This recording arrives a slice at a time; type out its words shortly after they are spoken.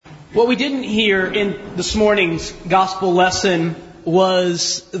What we didn't hear in this morning's gospel lesson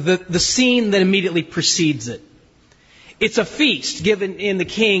was the scene that immediately precedes it. It's a feast given in the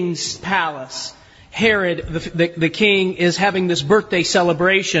king's palace. Herod, the king, is having this birthday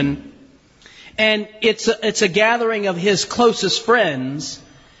celebration, and it's a gathering of his closest friends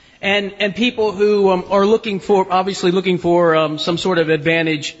and people who are looking for some sort of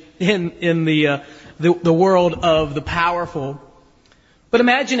advantage in the world of the powerful. But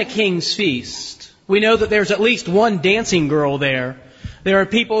imagine a king's feast. We know that there's at least one dancing girl there. There are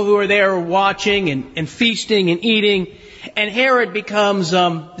people who are there watching and feasting and eating. And Herod becomes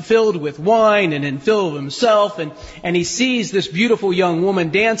filled with wine and filled with himself. And he sees this beautiful young woman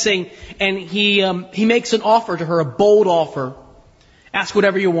dancing. And he makes an offer to her, a bold offer. Ask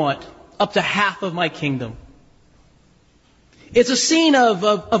whatever you want, up to half of my kingdom. It's a scene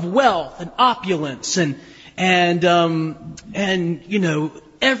of wealth and opulence and you know,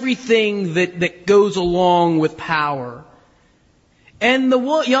 everything that goes along with power. And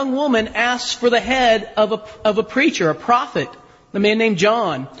the young woman asks for the head of a preacher, a prophet, a man named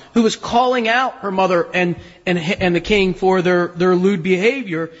John, who was calling out her mother and the king for their lewd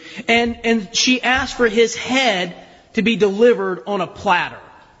behavior. And she asked for his head to be delivered on a platter.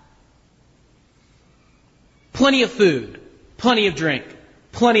 Plenty of food, plenty of drink,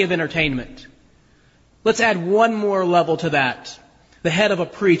 plenty of entertainment. Let's add one more level to that. The head of a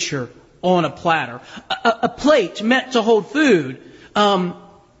preacher on a platter. A plate meant to hold food,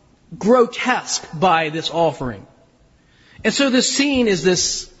 grotesque by this offering. And so this scene is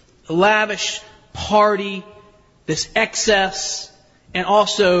this lavish party, this excess, and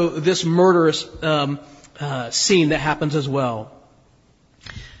also this murderous scene that happens as well.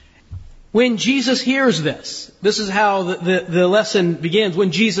 When Jesus hears this is how the lesson begins.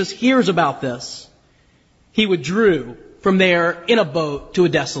 When Jesus hears about this, he withdrew from there in a boat to a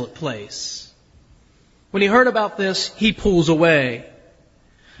desolate place. When he heard about this, he pulls away.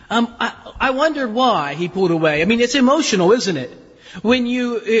 I wondered why he pulled away. I mean, it's emotional, isn't it? When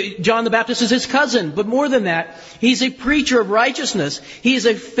John the Baptist is his cousin, but more than that, he's a preacher of righteousness. He's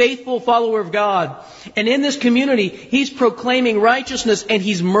a faithful follower of God. And in this community, he's proclaiming righteousness and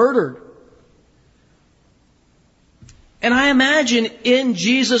he's murdered. And I imagine in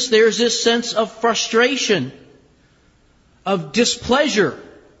Jesus there's this sense of frustration, of displeasure,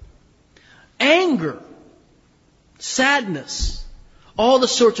 anger, sadness, all the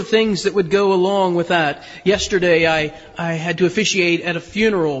sorts of things that would go along with that. Yesterday I had to officiate at a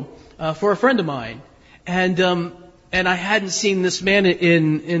funeral for a friend of mine. And I hadn't seen this man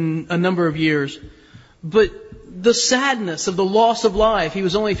in a number of years. But the sadness of the loss of life, he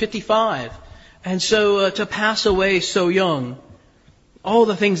was only 55. And so to pass away so young, all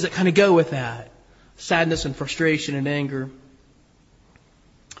the things that kind of go with that, sadness and frustration and anger.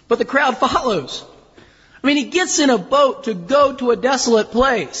 But the crowd follows. I mean, he gets in a boat to go to a desolate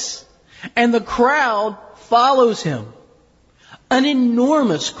place, and the crowd follows him. An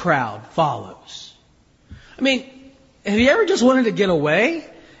enormous crowd follows. I mean, have you ever just wanted to get away?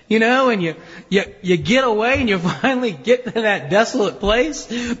 You know, and you get away and you finally get to that desolate place.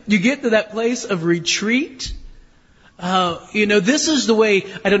 You get to that place of retreat. You know, this is the way,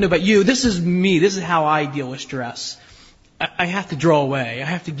 I don't know about you, this is me. This is how I deal with stress. I have to draw away. I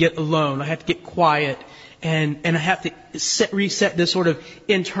have to get alone. I have to get quiet. And I have to reset this sort of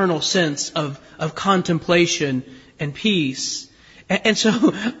internal sense of contemplation and peace. And so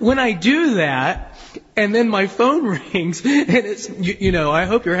when I do that, and then my phone rings, and it's, you know, I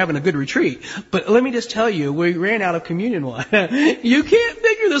hope you're having a good retreat. But let me just tell you, we ran out of communion wine. You can't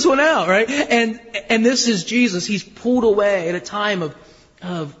figure this one out, right? And this is Jesus. He's pulled away at a time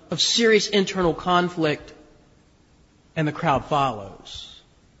of serious internal conflict, and the crowd follows.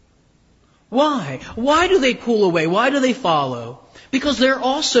 Why? Why do they pull away? Why do they follow? Because they're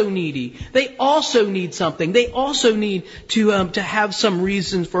also needy. They also need something. They also need to have some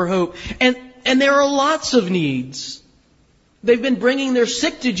reason for hope. And there are lots of needs. They've been bringing their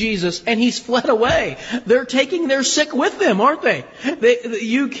sick to Jesus, and He's fled away. They're taking their sick with them, aren't they?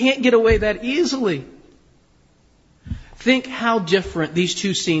 You can't get away that easily. Think how different these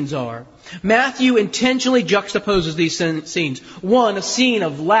two scenes are. Matthew intentionally juxtaposes these scenes. One, a scene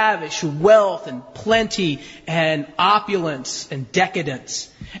of lavish wealth and plenty and opulence and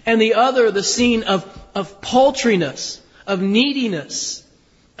decadence. And the other, the scene of paltriness, of neediness,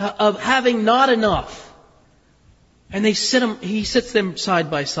 of having not enough. And he sits them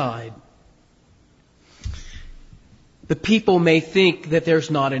side by side. The people may think that there's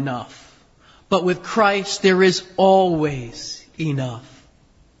not enough. But with Christ, there is always enough.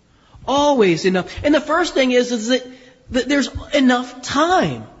 Always enough. And the first thing is that there's enough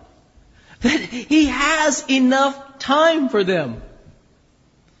time. that He has enough time for them.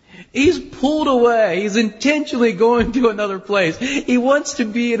 He's pulled away. He's intentionally going to another place. He wants to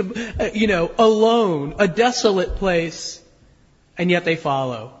be in alone, a desolate place, and yet they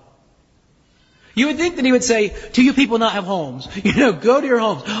follow. You would think that He would say, "Do you people not have homes? Go to your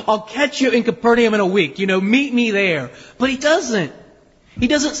homes. I'll catch you in Capernaum in a week. Meet me there." But He doesn't. He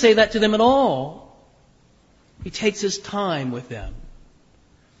doesn't say that to them at all. He takes His time with them.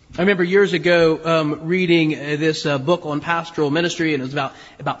 I remember years ago reading this book on pastoral ministry, and it was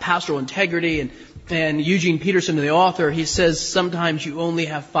about pastoral integrity. And Eugene Peterson, the author, he says sometimes you only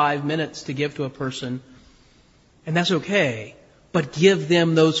have 5 minutes to give to a person, and that's okay. But give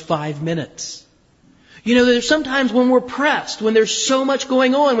them those 5 minutes. There's sometimes when we're pressed, when there's so much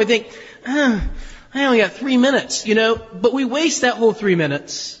going on, we think, I only got 3 minutes, but we waste that whole 3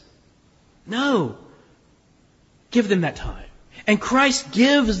 minutes. No. Give them that time. And Christ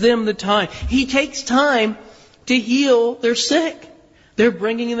gives them the time. He takes time to heal their sick. They're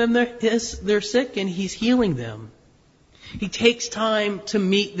bringing them their sick, and He's healing them. He takes time to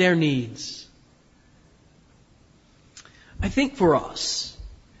meet their needs. I think for us,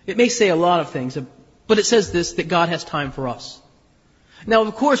 it may say a lot of things, but it says this, that God has time for us. Now,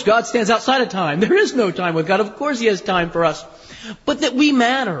 of course, God stands outside of time. There is no time with God. Of course He has time for us. But that we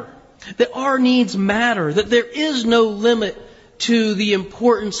matter. That our needs matter. That there is no limit to the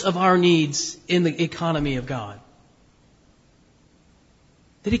importance of our needs in the economy of God.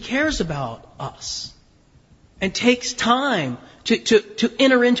 That He cares about us and takes time to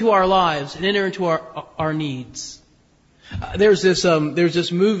enter into our lives and enter into our needs. There's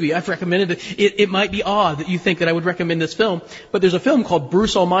this movie, I've recommended it. It might be odd that you think that I would recommend this film, but there's a film called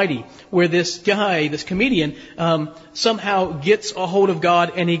Bruce Almighty, where this guy, this comedian, somehow gets a hold of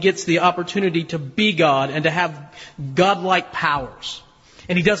God, and he gets the opportunity to be God and to have godlike powers.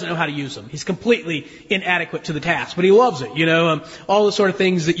 And he doesn't know how to use them. He's completely inadequate to the task, but he loves it. All the sort of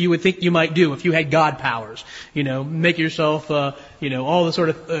things that you would think you might do if you had God powers. Make yourself, all the sort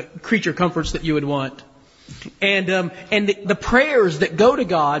of creature comforts that you would want. And the prayers that go to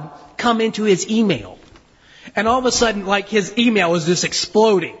God come into his email. And all of a sudden, like, his email is just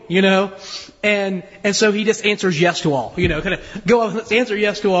exploding, And so he just answers yes to all, kind of go on, let's answer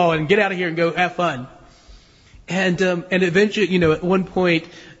yes to all and get out of here and go have fun. And eventually, at one point,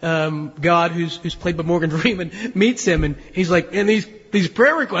 God, who's played by Morgan Freeman, meets him, and he's like, and these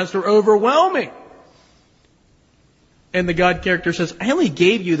prayer requests are overwhelming. And the God character says, I only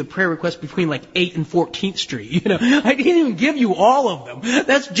gave you the prayer request between 8th and 14th Street. I didn't even give you all of them.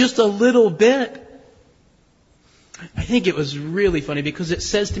 That's just a little bit. I think it was really funny because it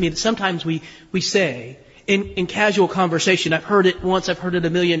says to me that sometimes we say in casual conversation, I've heard it once, I've heard it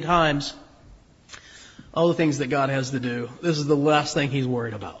 1,000,000 times, all the things that God has to do, this is the last thing He's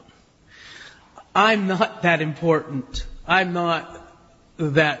worried about. I'm not that important. I'm not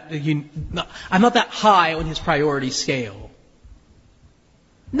that high on His priority scale.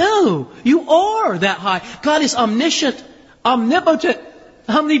 No, you are that high. God is omniscient, omnipotent,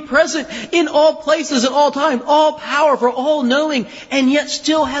 omnipresent, in all places at all times, all powerful, all knowing, and yet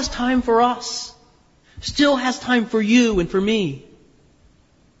still has time for us. Still has time for you and for me.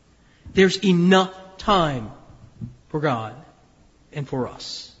 There's enough time for God and for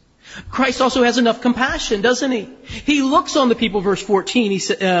us. Christ also has enough compassion, doesn't He? He looks on the people, verse 14.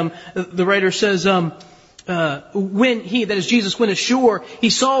 The writer says, when He, that is Jesus, went ashore,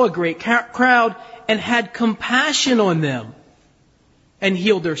 He saw a great crowd and had compassion on them and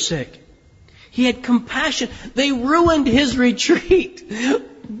healed their sick. He had compassion. They ruined His retreat,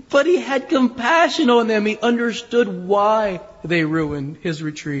 but He had compassion on them. He understood why they ruined His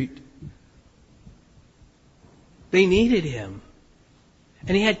retreat. They needed Him.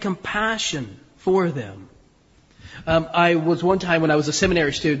 And He had compassion for them. I was one time when I was a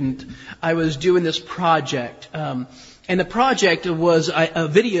seminary student, I was doing this project. And the project was a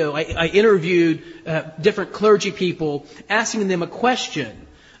video. I interviewed different clergy people, asking them a question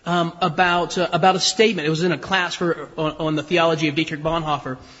about a statement. It was in a class on the theology of Dietrich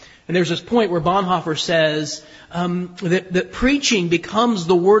Bonhoeffer. And there's this point where Bonhoeffer says that preaching becomes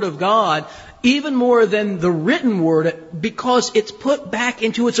the Word of God even more than the written Word because it's put back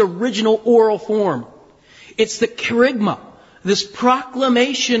into its original oral form. It's the kerygma, this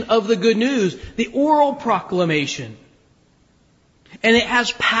proclamation of the good news, the oral proclamation. And it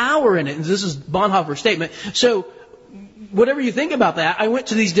has power in it. And this is Bonhoeffer's statement. So whatever you think about that, I went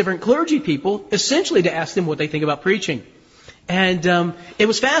to these different clergy people essentially to ask them what they think about preaching. And it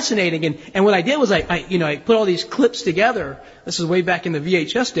was fascinating. And what I did was I put all these clips together. This is way back in the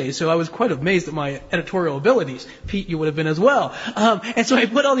VHS days, so I was quite amazed at my editorial abilities. Pete, you would have been as well. And so I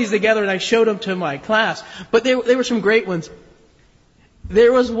put all these together and I showed them to my class. But there were some great ones.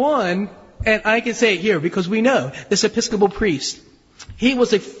 There was one, and I can say it here because we know, this Episcopal priest. He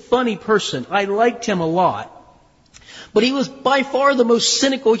was a funny person. I liked him a lot. But he was by far the most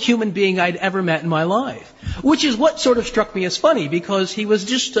cynical human being I'd ever met in my life. Which is what sort of struck me as funny, because he was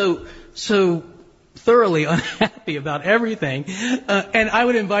just so thoroughly unhappy about everything. And I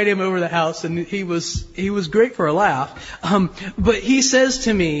would invite him over to the house, and he was great for a laugh. But he says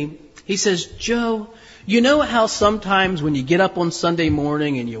to me, he says, Joe, you know how sometimes when you get up on Sunday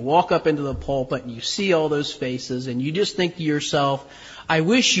morning and you walk up into the pulpit and you see all those faces and you just think to yourself, I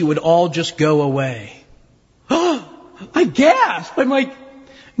wish you would all just go away. I gasped. I'm like,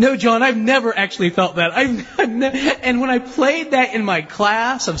 no, John, I've never actually felt that. And when I played that in my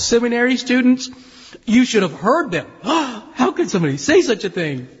class of seminary students, you should have heard them. How could somebody say such a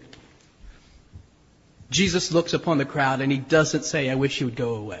thing? Jesus looks upon the crowd and he doesn't say, I wish you would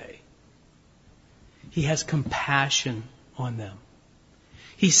go away. He has compassion on them.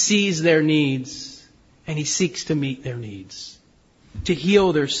 He sees their needs and he seeks to meet their needs, to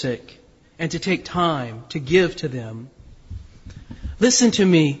heal their sick, and to take time to give to them. Listen to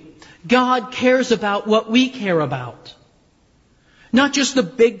me. God cares about what we care about. Not just the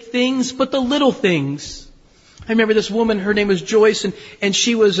big things, but the little things. I remember this woman, her name was Joyce, and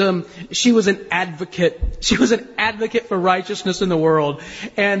she was an advocate. She was an advocate for righteousness in the world.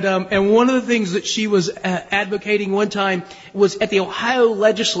 And one of the things that she was advocating one time was at the Ohio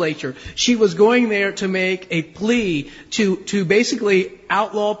legislature. She was going there to make a plea to basically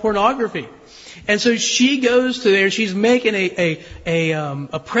outlaw pornography. And so she goes to there, she's making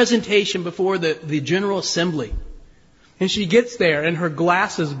a presentation before the General Assembly. And she gets there and her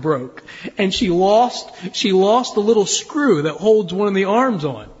glasses broke. And she lost the little screw that holds one of the arms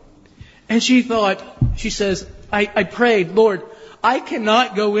on. And she says, I prayed, Lord, I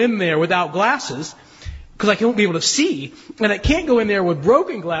cannot go in there without glasses because I won't be able to see. And I can't go in there with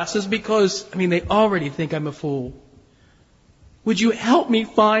broken glasses because, they already think I'm a fool. Would you help me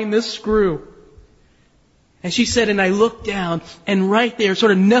find this screw? And she said, and I looked down, and right there,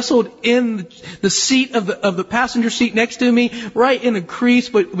 sort of nestled in the seat of the passenger seat next to me, right in the crease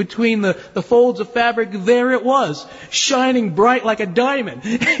between the folds of fabric, there it was, shining bright like a diamond.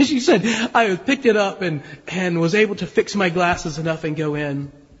 And she said, I picked it up and was able to fix my glasses enough and go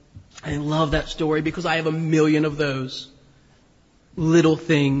in. I love that story because I have a million of those. Little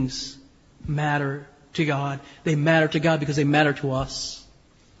things matter to God. They matter to God because they matter to us.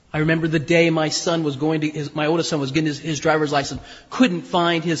 I remember the day my oldest son was getting his driver's license, couldn't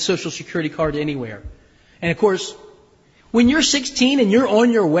find his Social Security card anywhere. And of course, when you're 16 and you're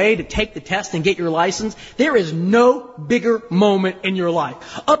on your way to take the test and get your license, there is no bigger moment in your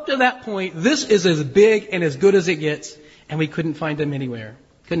life. Up to that point, this is as big and as good as it gets, and we couldn't find him anywhere.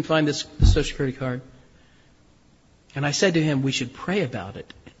 Couldn't find this Social Security card. And I said to him, we should pray about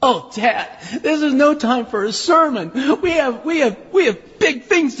it. Oh, Dad, this is no time for a sermon. We have big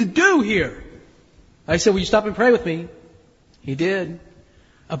things to do here. I said, will you stop and pray with me? He did.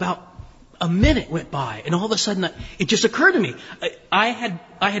 About a minute went by, and all of a sudden it just occurred to me. I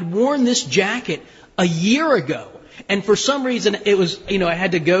had worn this jacket a year ago, and for some reason it was, I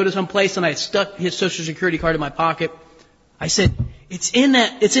had to go to some place, and I stuck his Social Security card in my pocket. I said, it's in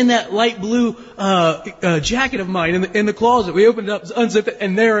that light blue jacket of mine in the closet. We opened it up, unzipped it,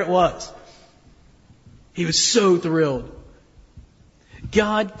 and there it was. He was so thrilled.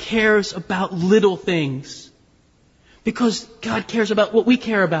 God cares about little things because God cares about what we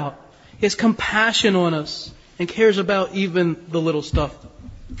care about. He has compassion on us and cares about even the little stuff.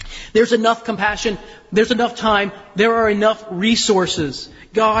 There's enough compassion. There's enough time. There are enough resources.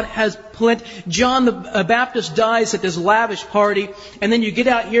 God has plenty. John the Baptist dies at this lavish party, and then you get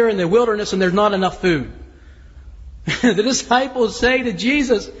out here in the wilderness and there's not enough food. The disciples say to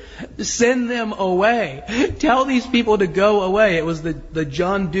Jesus, send them away. Tell these people to go away. It was the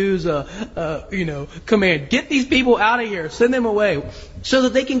John Dew's, command. Get these people out of here. Send them away so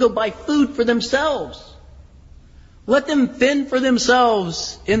that they can go buy food for themselves. Let them fend for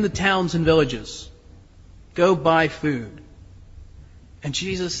themselves in the towns and villages. Go buy food. And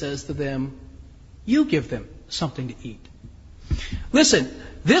Jesus says to them, you give them something to eat. Listen,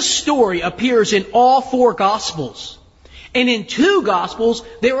 this story appears in all 4 Gospels. And in 2 Gospels,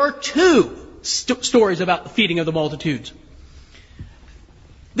 there are 2 stories about the feeding of the multitudes.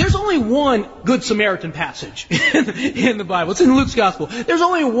 There's only one Good Samaritan passage in the Bible. It's in Luke's Gospel. There's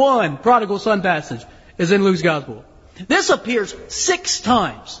only one prodigal son passage. It's in Luke's Gospel. This appears 6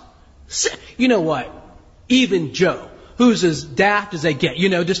 times. You know what? Even Joe, who's as daft as they get,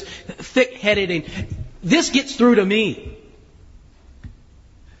 just thick-headed, and this gets through to me.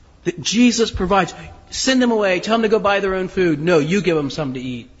 That Jesus provides. Send them away. Tell them to go buy their own food. No, you give them something to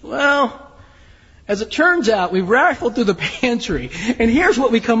eat. Well, as it turns out, we rifled through the pantry, and here's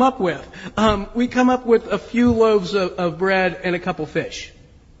what we come up with. We come up with a few loaves of bread and a couple fish.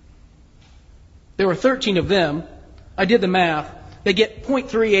 There were 13 of them. I did the math. They get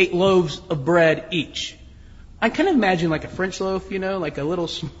 0.38 loaves of bread each. I kind of imagine like a French loaf, like a little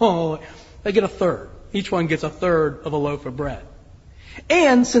small. They get a third. Each one gets a third of a loaf of bread.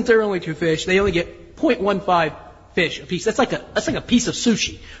 And since there are only 2 fish, they only get 0.15 fish a piece. That's like a piece of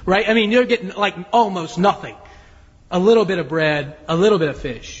sushi, right? I mean, you're getting like almost nothing. A little bit of bread, a little bit of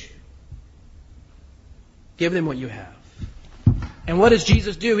fish. Give them what you have. And what does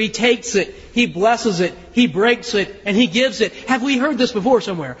Jesus do? He takes it, He blesses it, He breaks it, and He gives it. Have we heard this before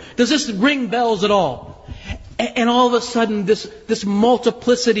somewhere? Does this ring bells at all? And all of a sudden, this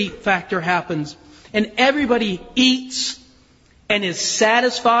multiplicity factor happens. And everybody eats and is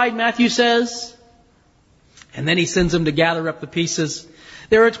satisfied, Matthew says. And then He sends them to gather up the pieces.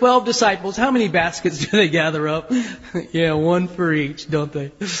 There are 12 disciples. How many baskets do they gather up? Yeah, 1 for each, don't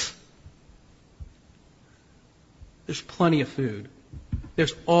they? There's plenty of food.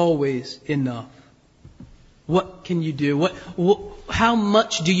 There's always enough. What can you do? How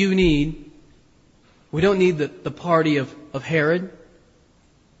much do you need? We don't need the party of Herod.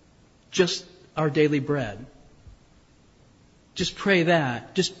 Just our daily bread. Just pray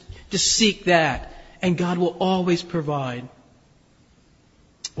that. Just seek that. And God will always provide.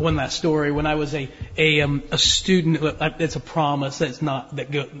 One last story. When I was a student, it's a promise. It's not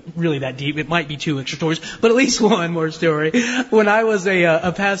really that deep. It might be 2 extra stories, but at least one more story. When I was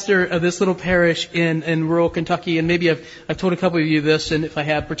a pastor of this little parish in rural Kentucky, and maybe I've told a couple of you this, and if I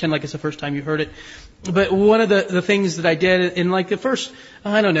have, pretend like it's the first time you heard it. But one of the things that I did in like the first,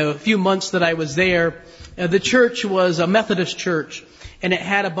 few months that I was there, the church was a Methodist church. And it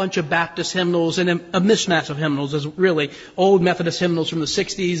had a bunch of Baptist hymnals and a mishmash of hymnals, as really old Methodist hymnals from the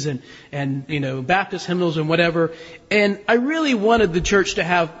 60s and Baptist hymnals and whatever. And I really wanted the church to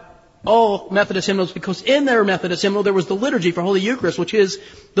have all Methodist hymnals because in their Methodist hymnal there was the liturgy for Holy Eucharist, which is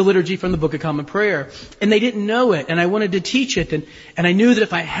the liturgy from the Book of Common Prayer. And they didn't know it, and I wanted to teach it. And I knew that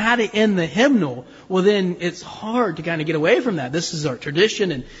if I had it in the hymnal, well then it's hard to kind of get away from that. This is our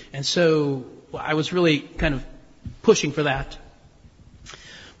tradition, and so I was really kind of pushing for that.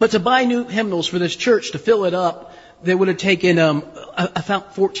 But to buy new hymnals for this church, to fill it up, they would have taken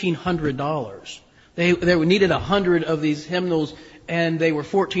about $1,400. They needed 100 of these hymnals, and they were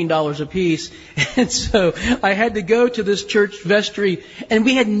 $14 a piece. And so I had to go to this church vestry, and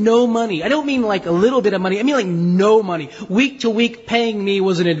we had no money. I don't mean like a little bit of money. I mean like no money. Week to week paying me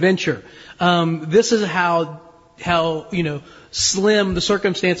was an adventure. This is how slim the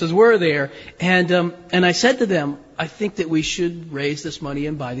circumstances were there. And I said to them, I think that we should raise this money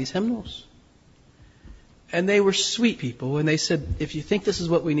and buy these hymnals. And they were sweet people, and they said, if you think this is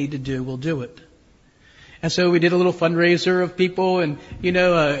what we need to do, we'll do it. And so we did a little fundraiser of people, and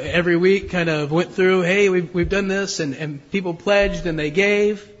every week kind of went through, hey, we've done this, and people pledged and they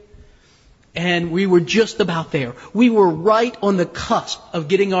gave. And we were just about there. We were right on the cusp of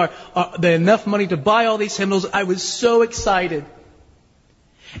getting the enough money to buy all these hymnals. I was so excited.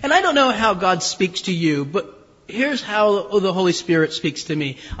 And I don't know how God speaks to you, but here's how the Holy Spirit speaks to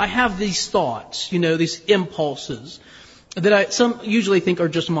me. I have these thoughts, these impulses that some usually think are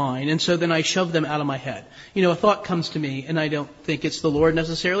just mine. And so then I shove them out of my head. A thought comes to me and I don't think it's the Lord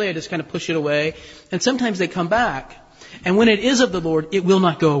necessarily. I just kind of push it away. And sometimes they come back. And when it is of the Lord, it will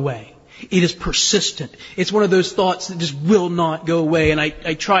not go away. It is persistent. It's one of those thoughts that just will not go away. And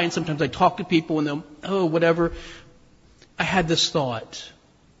I try, and sometimes I talk to people and they'll, whatever. I had this thought.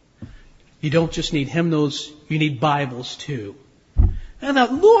 You don't just need hymnals, you need Bibles too. And I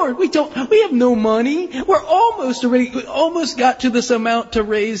thought, Lord, we have no money. We almost got to this amount to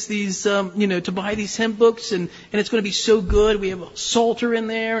raise these, to buy these hymn books, and it's going to be so good. We have a Psalter in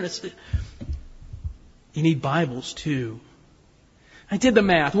there, and you need Bibles too. I did the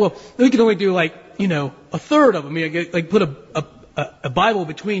math. Well, we can only do a third of them. I put a Bible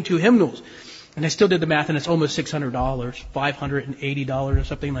between 2 hymnals. And I still did the math, and it's almost $600, $580 or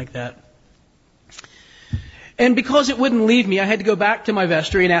something like that. And because it wouldn't leave me, I had to go back to my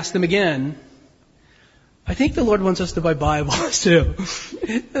vestry and ask them again. I think the Lord wants us to buy Bibles too.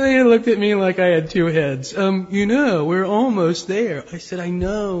 And they looked at me like I had 2 heads. We're almost there. I said, I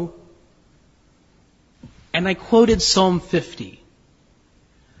know. And I quoted Psalm 50.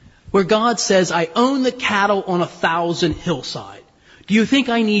 where God says, I own the cattle on 1,000 hillside. Do you think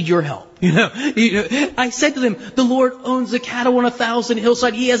I need your help? I said to them, the Lord owns the cattle on 1,000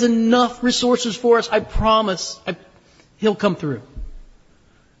 hillside. He has enough resources for us. I promise. He'll come through.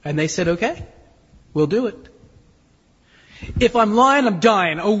 And they said, okay, we'll do it. If I'm lying, I'm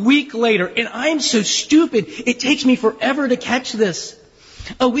dying. A week later, and I'm so stupid, it takes me forever to catch this.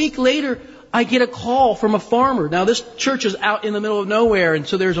 A week later, I get a call from a farmer. Now, this church is out in the middle of nowhere, and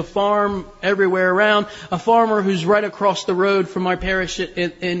so there's a farm everywhere around. A farmer who's right across the road from my parish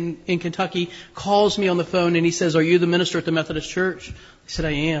in Kentucky calls me on the phone, and he says, are you the minister at the Methodist Church? I said,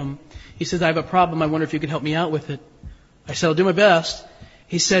 I am. He says, I have a problem. I wonder if you could help me out with it. I said, I'll do my best.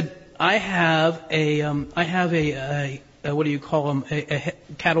 He said, I have a what do you call them? A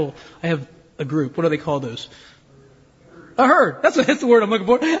cattle. I have a group. What do they call those? A herd. That's the word I'm looking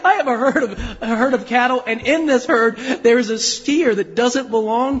for. I have a herd of cattle, and in this herd there is a steer that doesn't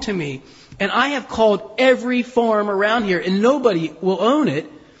belong to me. And I have called every farm around here, and nobody will own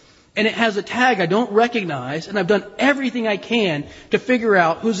it. And it has a tag I don't recognize, and I've done everything I can to figure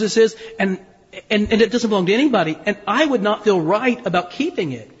out whose this is, and it doesn't belong to anybody. And I would not feel right about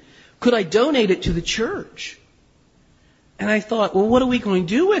keeping it. Could I donate it to the church? And I thought, well, what are we going to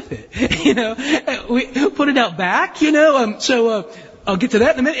do with it? We put it out back, So I'll get to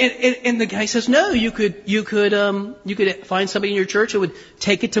that in a minute. And the guy says, no, you could find somebody in your church who would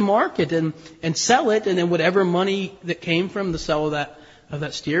take it to market and sell it, and then whatever money that came from the sale of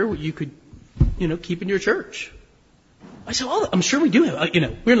that steer, you could, keep in your church. I said, well, I'm sure we do have,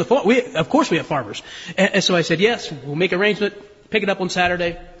 we're in the fall. Of course we have farmers. And so I said, yes, we'll make arrangement, pick it up on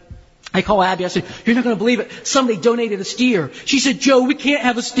Saturday. I call Abby. I said, you're not going to believe it. Somebody donated a steer. She said, Joe, we can't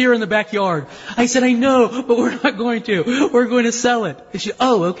have a steer in the backyard. I said, I know, but we're not going to. We're going to sell it. And she said,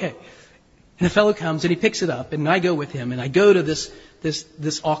 oh, okay. And a fellow comes and he picks it up, and I go with him, and I go to this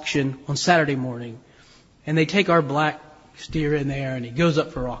auction on Saturday morning, and they take our black steer in there, and he goes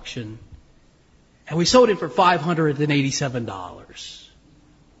up for auction, and we sold him for $587.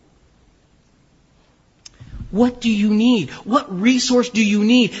 What do you need? What resource do you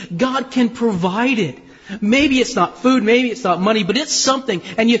need? God can provide it. Maybe it's not food, maybe it's not money, but it's something.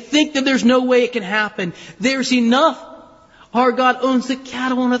 And you think that there's no way it can happen. There's enough. Our God owns the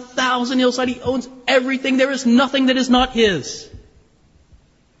cattle on 1,000 hillside. He owns everything. There is nothing that is not His.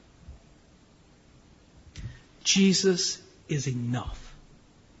 Jesus is enough.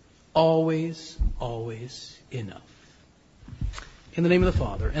 Always, always enough. In the name of the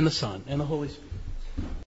Father, and the Son, and the Holy Spirit.